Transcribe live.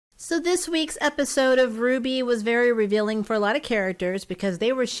So this week's episode of RWBY was very revealing for a lot of characters because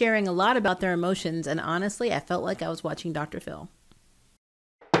they were sharing a lot about their emotions, and honestly, I felt like I was watching Dr. Phil.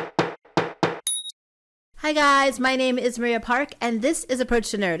 Hi guys, my name is Maria Park, and this is Approach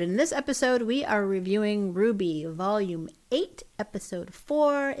to Nerd. In this episode, we are reviewing RWBY, Volume 8, Episode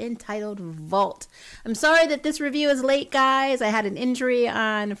 4, entitled Vault. I'm sorry that this review is late, guys. I had an injury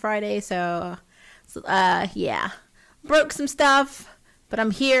on Friday, so yeah. Broke some stuff. But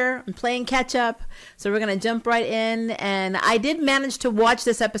I'm here, I'm playing catch up, so we're going to jump right in. And I did manage to watch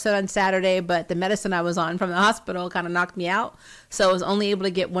this episode on Saturday, but the medicine I was on from the hospital kind of knocked me out. So I was only able to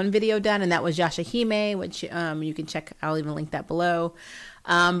get one video done, and that was Yashahime, which you can check. I'll even link that below.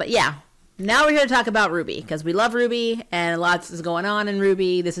 But yeah, now we're here to talk about RWBY, because we love RWBY, and lots is going on in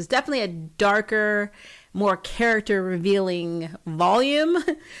RWBY. This is definitely a darker, more character revealing volume.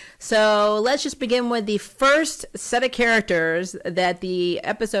 So let's just begin with the first set of characters that the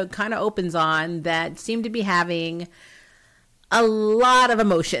episode kind of opens on that seem to be having a lot of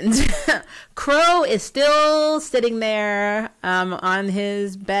emotions. Crow is still sitting there on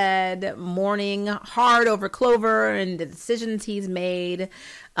his bed, mourning hard over Clover and the decisions he's made.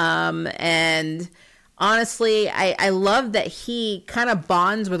 And honestly, I love that he kind of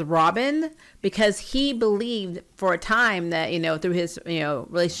bonds with Robin, because he believed for a time that, through his,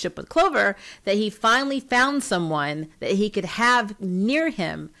 relationship with Clover, that he finally found someone that he could have near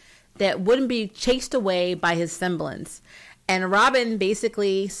him that wouldn't be chased away by his semblance. And Robin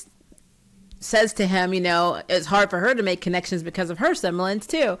basically says to him, it's hard for her to make connections because of her semblance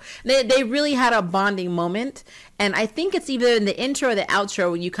too. They really had a bonding moment. And I think it's either in the intro or the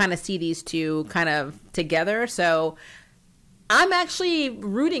outro when you kind of see these two kind of together. So I'm actually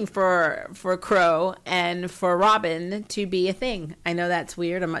rooting for Crow and for Robin to be a thing. I know that's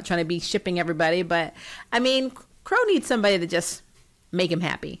weird. I'm not trying to be shipping everybody, but I mean, Crow needs somebody to just make him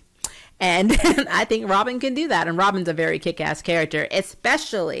happy. And I think Robin can do that. And Robin's a very kick-ass character,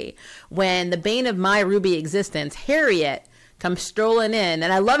 especially when the bane of my RWBY existence, Harriet, comes strolling in.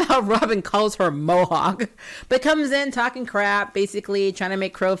 And I love how Robin calls her Mohawk, but comes in talking crap, basically trying to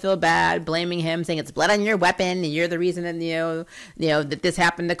make Crow feel bad, blaming him, saying it's blood on your weapon and you're the reason that, that this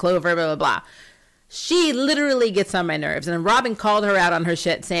happened to Clover, blah, blah, blah. She literally gets on my nerves. And Robin called her out on her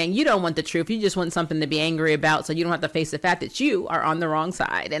shit, saying, you don't want the truth. You just want something to be angry about so you don't have to face the fact that you are on the wrong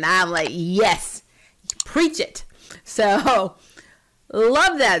side. And I'm like, yes, preach it. So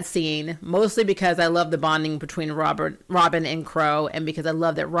love that scene, mostly because I love the bonding between Robin and Crow, and because I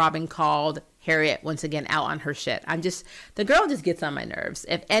love that Robin called Harriet once again out on her shit. The girl just gets on my nerves.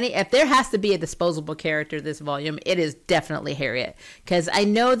 If there has to be a disposable character this volume, it is definitely Harriet, because I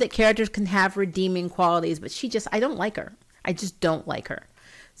know that characters can have redeeming qualities, but I don't like her. I just don't like her.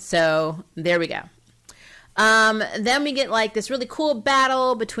 So there we go. Then we get like this really cool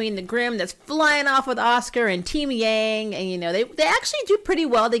battle between the Grimm that's flying off with Oscar and Team Yang, and they actually do pretty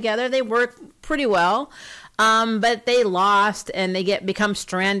well together. They work pretty well, but they lost and they become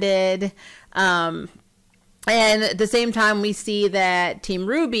stranded. And at the same time, we see that Team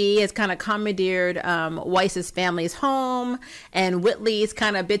RWBY has kind of commandeered Weiss's family's home, and Whitley's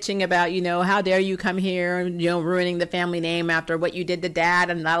kind of bitching about, how dare you come here, ruining the family name after what you did to Dad,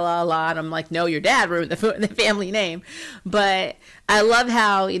 and la la la. And I'm like, no, your dad ruined the family name. But I love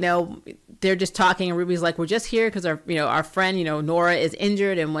how they're just talking, and Ruby's like, we're just here because our friend Nora is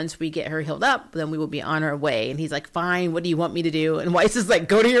injured, and once we get her healed up, then we will be on our way. And he's like, fine, what do you want me to do? And Weiss is like,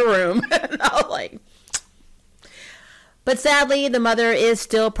 go to your room. And I was like, but sadly, the mother is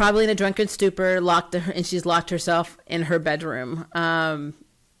still probably in a drunken stupor, and she's locked herself in her bedroom.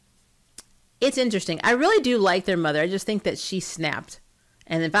 It's interesting. I really do like their mother. I just think that she snapped.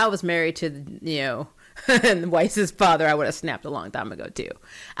 And if I was married to, Weiss's father, I would have snapped a long time ago too.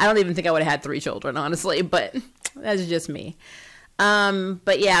 I don't even think I would have had 3 children, honestly, but that's just me.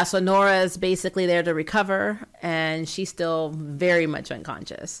 But yeah, so Nora's basically there to recover, and she's still very much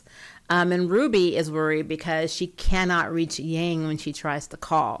unconscious. And RWBY is worried because she cannot reach Yang when she tries to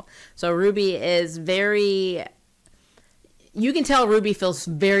call. So RWBY is you can tell RWBY feels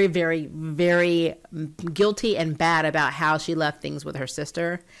very, very, very guilty and bad about how she left things with her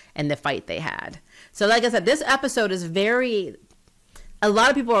sister and the fight they had. So like I said, this episode is a lot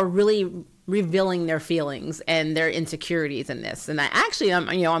of people are really revealing their feelings and their insecurities in this. And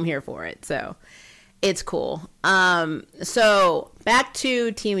I'm here for it. So it's cool. So back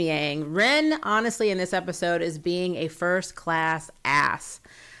to Team Yang. Ren, honestly, in this episode is being a first-class ass.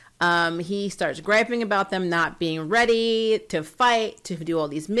 He starts griping about them not being ready to fight, to do all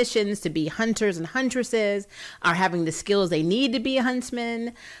these missions, to be hunters and huntresses, are having the skills they need to be a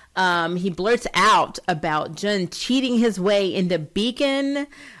huntsman. He blurts out about Jun cheating his way into Beacon.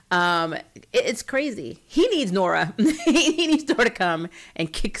 It's crazy. He needs Nora. He needs Nora to come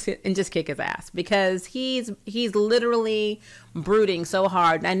and just kick his ass, because he's literally brooding so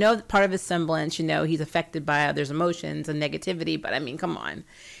hard. And I know that part of his semblance, he's affected by others' emotions and negativity, but I mean, come on.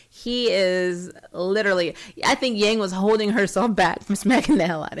 He is literally, I think Yang was holding herself back from smacking the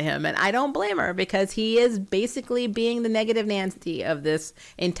hell out of him. And I don't blame her, because he is basically being the negative Nancy of this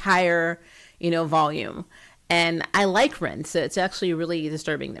entire, volume. And I like Ren, so it's actually really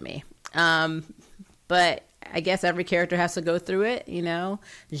disturbing to me. But I guess every character has to go through it,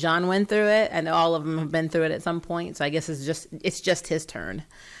 Jean went through it. I know all of them have been through it at some point. So I guess it's just his turn.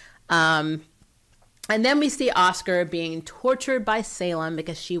 And then we see Oscar being tortured by Salem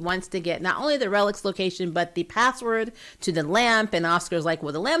because she wants to get not only the relic's location, but the password to the lamp. And Oscar's like,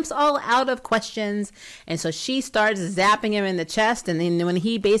 well, the lamp's all out of questions. And so she starts zapping him in the chest. And then when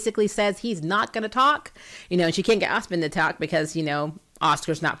he basically says he's not going to talk, and she can't get Osmond to talk because,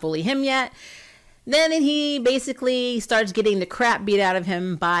 Oscar's not fully him yet. Then he basically starts getting the crap beat out of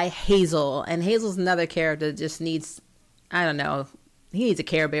him by Hazel. And Hazel's another character that just needs, I don't know, he needs a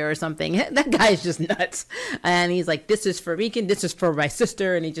Care Bear or something. That guy is just nuts. And he's like, this is for Rican, this is for my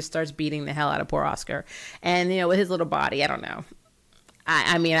sister. And he just starts beating the hell out of poor Oscar. And, with his little body, I don't know.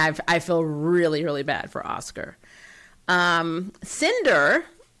 I mean, I feel really, really bad for Oscar. Cinder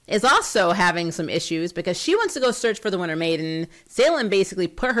is also having some issues because she wants to go search for the Winter Maiden. Salem basically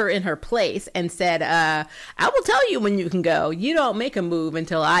put her in her place and said, I will tell you when you can go. You don't make a move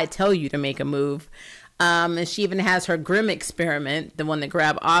until I tell you to make a move. And she even has her Grim experiment, the one that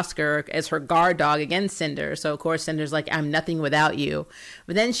grabbed Oscar, as her guard dog against Cinder. So, of course, Cinder's like, I'm nothing without you.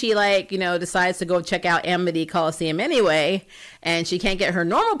 But then she, decides to go check out Amity Coliseum anyway. And she can't get her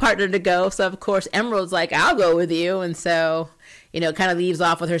normal partner to go. So, of course, Emerald's like, I'll go with you. And so, kind of leaves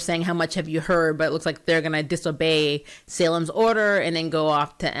off with her saying, how much have you heard? But it looks like they're going to disobey Salem's order and then go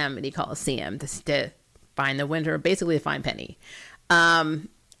off to Amity Coliseum to find the winter, basically to find Penny.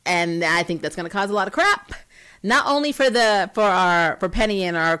 And I think that's going to cause a lot of crap, not only for Penny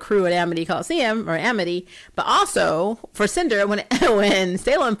and our crew at Amity Coliseum or Amity, but also for Cinder when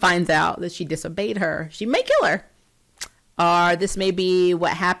Salem finds out that she disobeyed her. She may kill her. Or this may be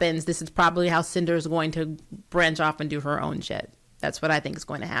what happens. This is probably how Cinder is going to branch off and do her own shit. That's what I think is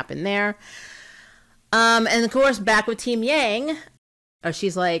going to happen there. And of course, back with Team Yang,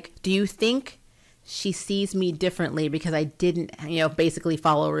 she's like, do you think she sees me differently because I didn't, basically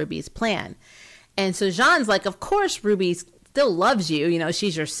follow Ruby's plan? And so Jean's like, of course Ruby still loves you,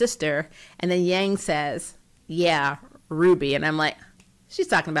 she's your sister. And then Yang says, yeah, Ruby. And I'm like, she's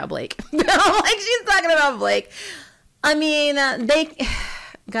talking about Blake. She's talking about Blake. I mean,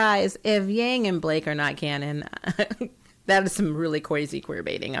 guys, if Yang and Blake are not canon, that is some really crazy queer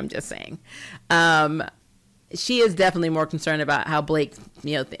baiting. I'm just saying. She is definitely more concerned about how Blake,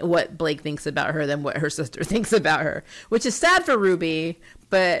 what Blake thinks about her than what her sister thinks about her, which is sad for Ruby,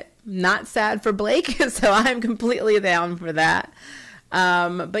 but not sad for Blake. So I'm completely down for that.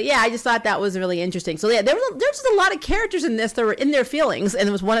 But yeah, I just thought that was really interesting. So yeah, there was just a lot of characters in this that were in their feelings and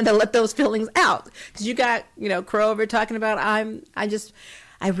was wanted to let those feelings out. Because you got, Crow over talking about,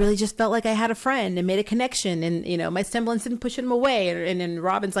 I really just felt like I had a friend and made a connection, and my semblance didn't push him away. And then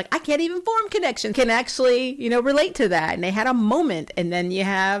Robin's like, I can't even form connection, can actually relate to that. And they had a moment. And then you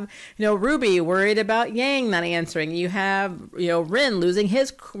have Ruby worried about Yang not answering. You have Ren's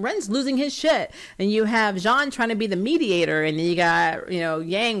losing his shit, and you have Jean trying to be the mediator, and you got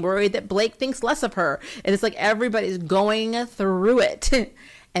Yang worried that Blake thinks less of her. And it's like everybody's going through it,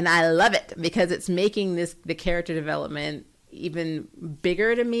 and I love it because it's making the character development even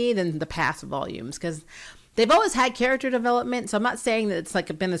bigger to me than the past volumes, because they've always had character development. So I'm not saying that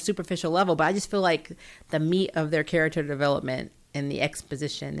it's been a superficial level, but I just feel like the meat of their character development and the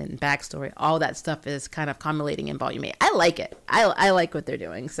exposition and backstory, all that stuff is kind of culminating in volume 8. I like it. I like what they're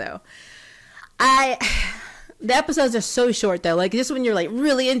doing. So the episodes are so short though. Just when you're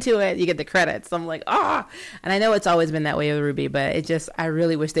really into it, you get the credits. I'm like, and I know it's always been that way with RWBY, but I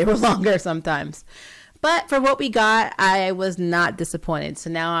really wish they were longer sometimes. But for what we got, I was not disappointed. So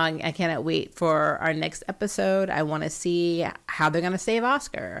now I cannot wait for our next episode. I want to see how they're going to save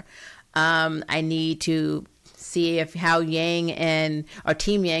Oscar. I need to see how Yang and our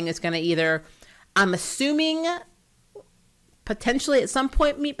Team Yang is going to either, I'm assuming, potentially at some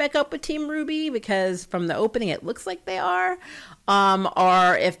point meet back up with Team RWBY, because from the opening it looks like they are.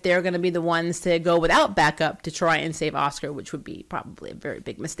 Or if they're going to be the ones to go without backup to try and save Oscar, which would be probably a very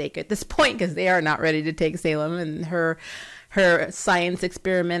big mistake at this point, because they are not ready to take Salem and her science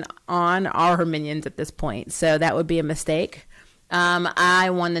experiment on all her minions at this point. So that would be a mistake. I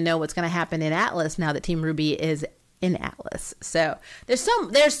want to know what's going to happen in Atlas now that Team RWBY is in Atlas. So there's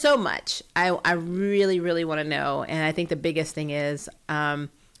so much I really want to know, and I think the biggest thing is how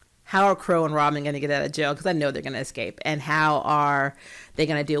are Crow and Robin going to get out of jail, because I know they're going to escape, and how are they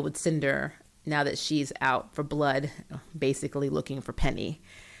going to deal with Cinder now that she's out for blood, basically looking for Penny.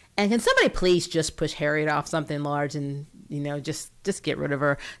 And can somebody please just push Harriet off something large and, just get rid of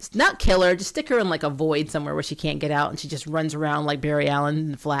her. Not kill her, just stick her in like a void somewhere where she can't get out and she just runs around like Barry Allen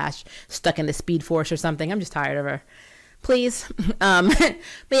in Flash, stuck in the Speed Force or something. I'm just tired of her. Please. But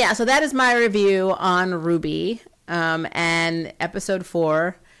yeah, so that is my review on RWBY. And episode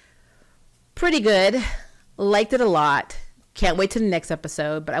 4, pretty good. Liked it a lot. Can't wait to the next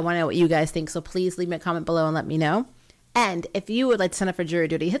episode, but I want to know what you guys think. So please leave me a comment below and let me know. And if you would like to sign up for jury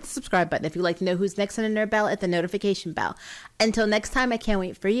duty, hit the subscribe button. If you'd like to know who's next on the Nerd Bell, hit the notification bell. Until next time, I can't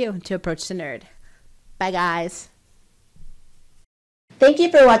wait for you to approach the nerd. Bye, guys. Thank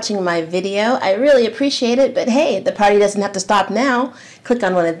you for watching my video. I really appreciate it, but hey, the party doesn't have to stop now. Click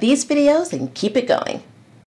on one of these videos and keep it going.